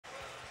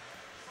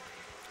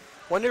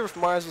Wonder if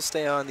Mars will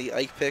stay on the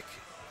Ike pick.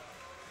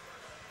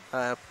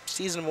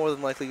 Season more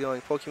than likely going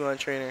Pokemon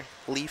Trainer,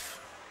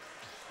 Leaf.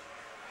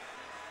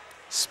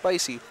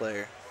 Spicy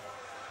player.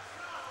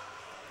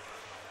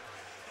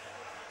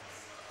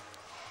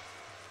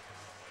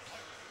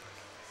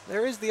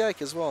 There is the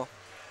Ike as well.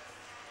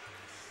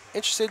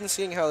 Interested in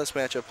seeing how this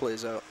matchup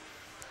plays out.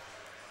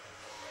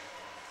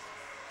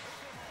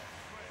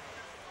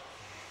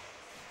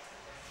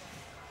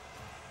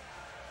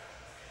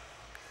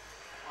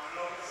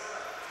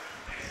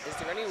 Is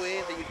there any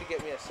way that you could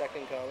get me a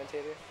second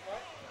commentator?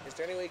 What? Is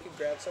there any way you could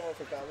grab someone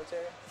for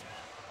commentary?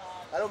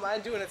 I don't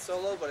mind doing it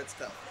solo, but it's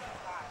tough.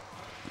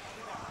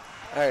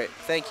 Alright,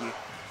 thank you.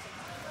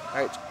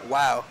 Alright,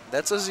 wow,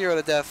 that's a 0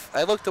 to death.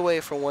 I looked away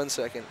for 1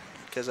 second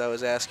because I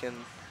was asking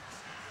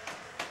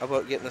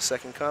about getting a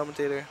second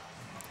commentator.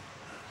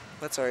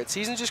 That's alright.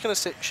 Season's just going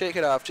to shake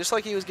it off, just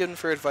like he was giving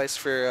for advice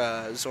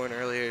for Zorn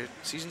earlier.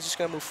 Season's just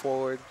going to move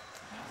forward,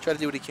 try to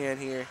do what he can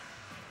here.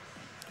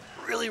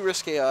 Really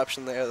risky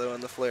option there, though,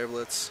 on the Flare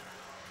Blitz.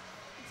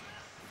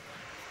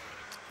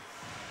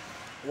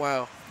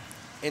 Wow.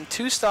 And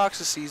 2 stocks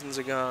of Seasons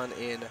are gone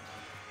in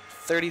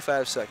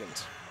 35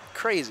 seconds.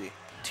 Crazy.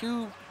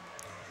 2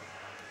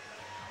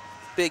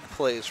 big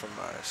plays from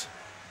Mars.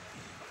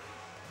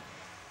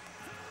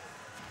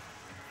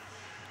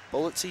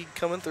 Bullet Seed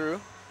coming through.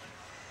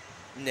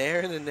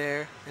 Nair and the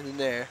Nair and the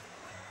Nair.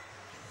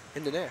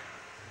 And the Nair.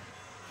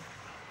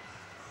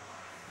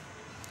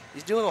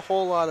 He's doing a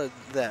whole lot of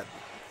that.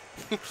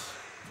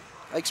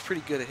 Ike's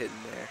pretty good at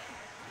hitting there.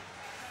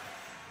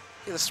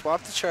 Gonna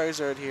swap the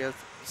Charizard here.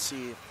 Let's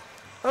see.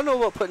 I don't know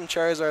about putting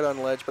Charizard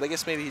on ledge, but I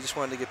guess maybe he just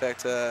wanted to get back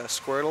to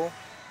Squirtle.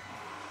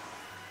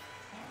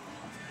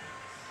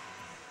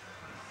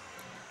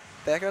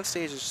 Back on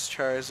stage is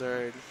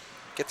Charizard.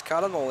 Gets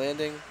caught on the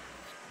landing.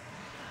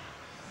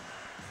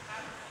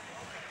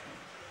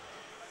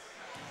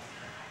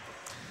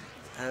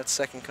 And that's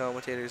second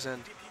commentator's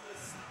end.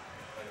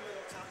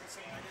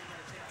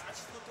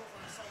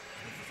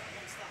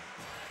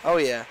 Oh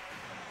yeah.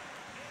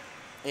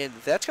 And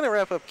that's going to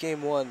wrap up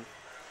game 1.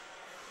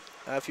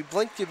 If you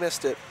blinked, you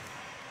missed it.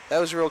 That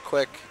was real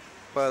quick.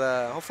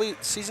 But hopefully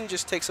Season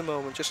just takes a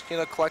moment. Just, you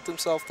know, collect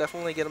himself.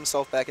 Definitely get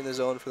himself back in the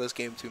zone for this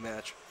game 2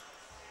 match.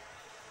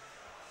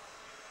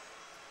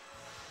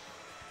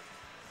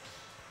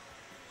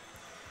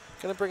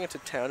 Going to bring it to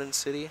Town and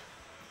City.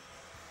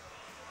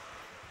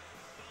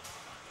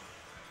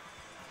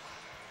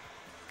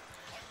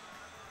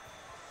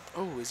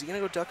 Oh, is he going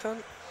to go Duck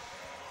Hunt?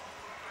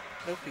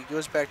 Nope, he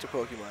goes back to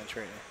Pokemon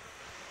Trainer.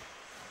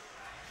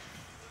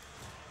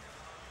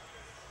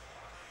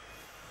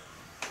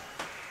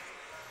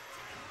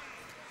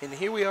 And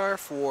here we are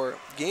for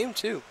game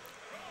 2.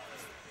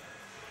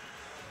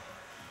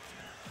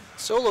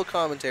 Solo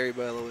commentary,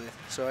 by the way,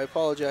 so I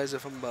apologize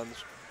if I'm bummed.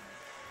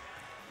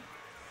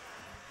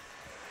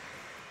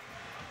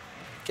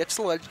 Catch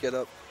the ledge, get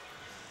up.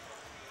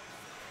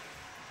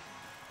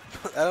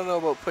 I don't know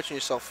about pushing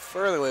yourself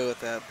further away with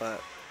that,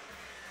 but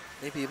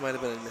maybe it might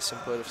have been a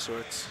misinput of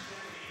sorts.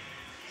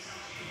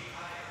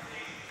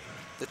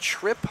 The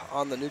trip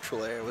on the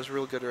neutral air was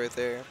real good right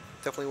there.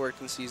 Definitely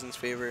worked in Season's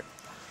favor.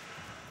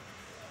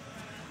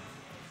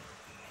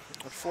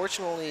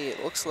 Unfortunately,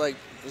 it looks like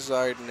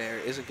Zard Nair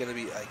isn't going to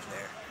be Ike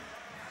Nair.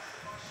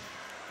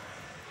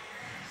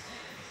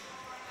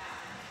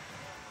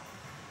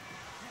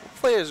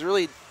 Players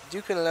really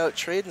duking it out,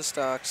 trading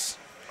stocks.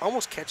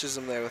 Almost catches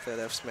him there with that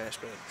F smash,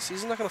 but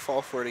Season's not going to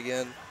fall for it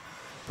again.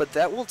 But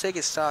that will take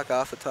his stock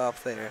off the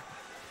top there.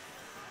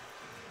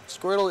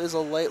 Squirtle is a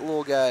light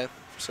little guy,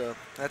 so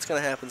that's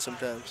going to happen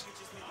sometimes.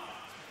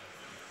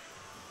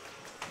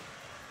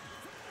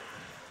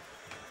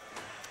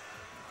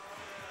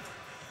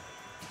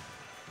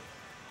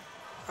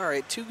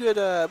 Alright, too good,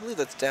 I believe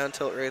that's down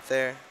tilt right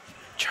there.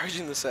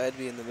 Charging the side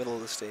B in the middle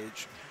of the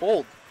stage.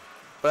 Bold,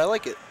 but I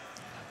like it.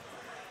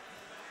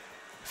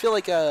 I feel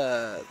like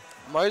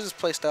Mars'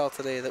 playstyle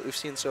today that we've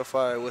seen so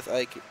far with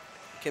Ike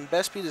can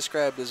best be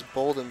described as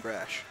bold and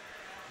brash.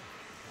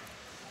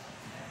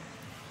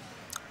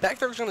 Back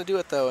throw's going to do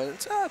it though, and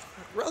it's a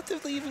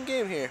relatively even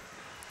game here.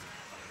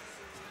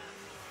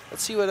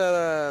 Let's see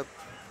what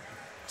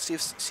see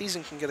if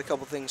Season can get a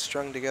couple things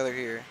strung together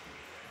here.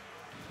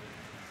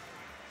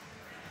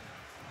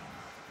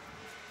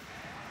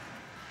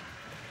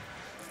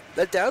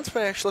 That down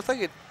smash looked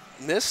like it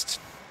missed.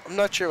 I'm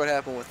not sure what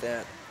happened with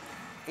that.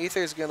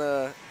 Aether's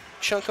gonna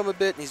chunk him a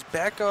bit, and he's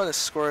back on his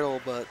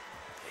Squirtle, but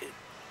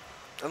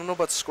I don't know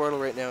about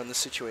Squirtle right now in this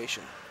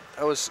situation.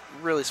 That was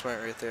really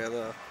smart right there,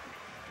 though.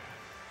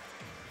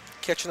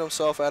 Catching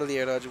himself out of the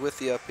air dodge with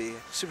the up B.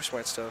 Super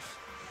smart stuff.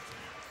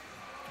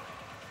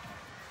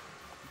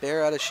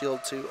 Bear out of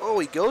shield, too. Oh,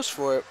 he goes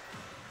for it.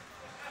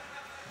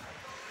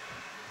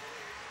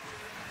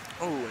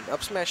 Oh, and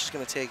up smash is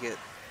gonna take it.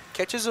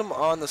 Catches him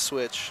on the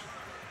switch.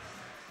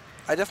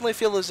 I definitely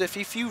feel as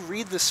if you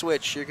read the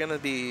switch, you're gonna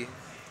be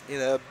in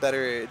a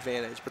better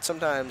advantage. But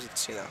sometimes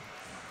it's, you know,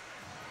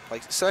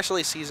 like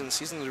especially Season's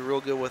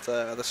real good with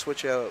the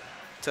switch out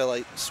to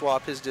like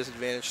swap his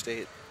disadvantage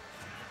state.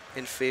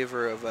 in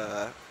favor of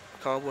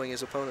comboing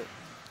his opponent.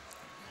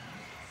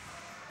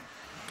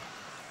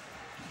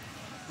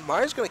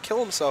 Mario's going to kill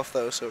himself,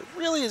 though, so it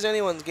really is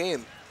anyone's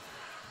game.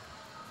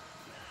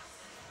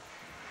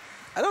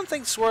 I don't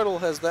think Swirtle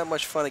has that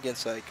much fun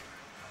against Ike,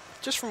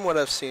 just from what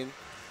I've seen.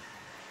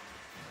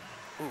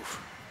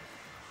 Oof.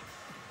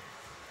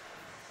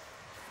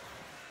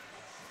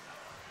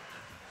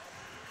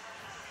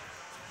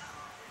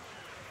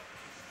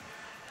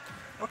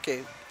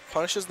 Okay,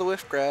 punishes the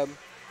whiff grab.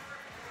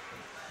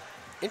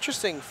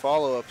 Interesting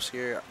follow-ups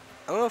here.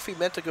 I don't know if he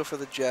meant to go for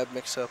the jab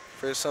mix-up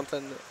for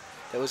something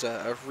that was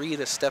a read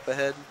a step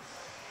ahead.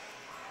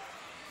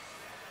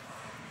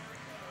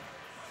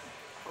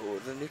 Oh,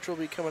 the neutral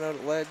be coming out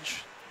at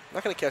ledge.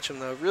 Not going to catch him,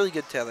 though. Really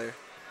good tether.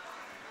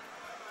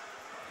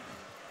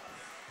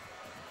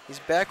 He's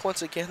back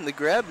once again. The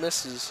grab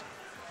misses.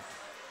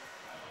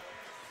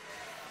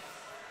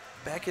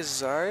 Back is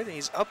Zard.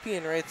 He's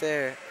up-being right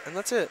there, and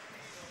that's it.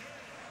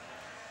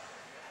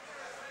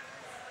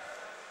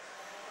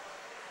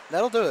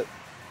 That'll do it.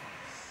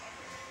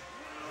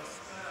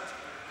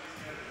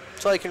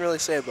 That's all I can really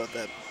say about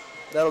that.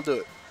 That'll do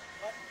it.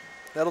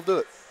 That'll do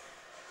it.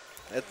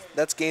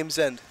 That's game's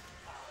end.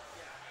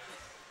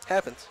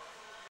 Happens.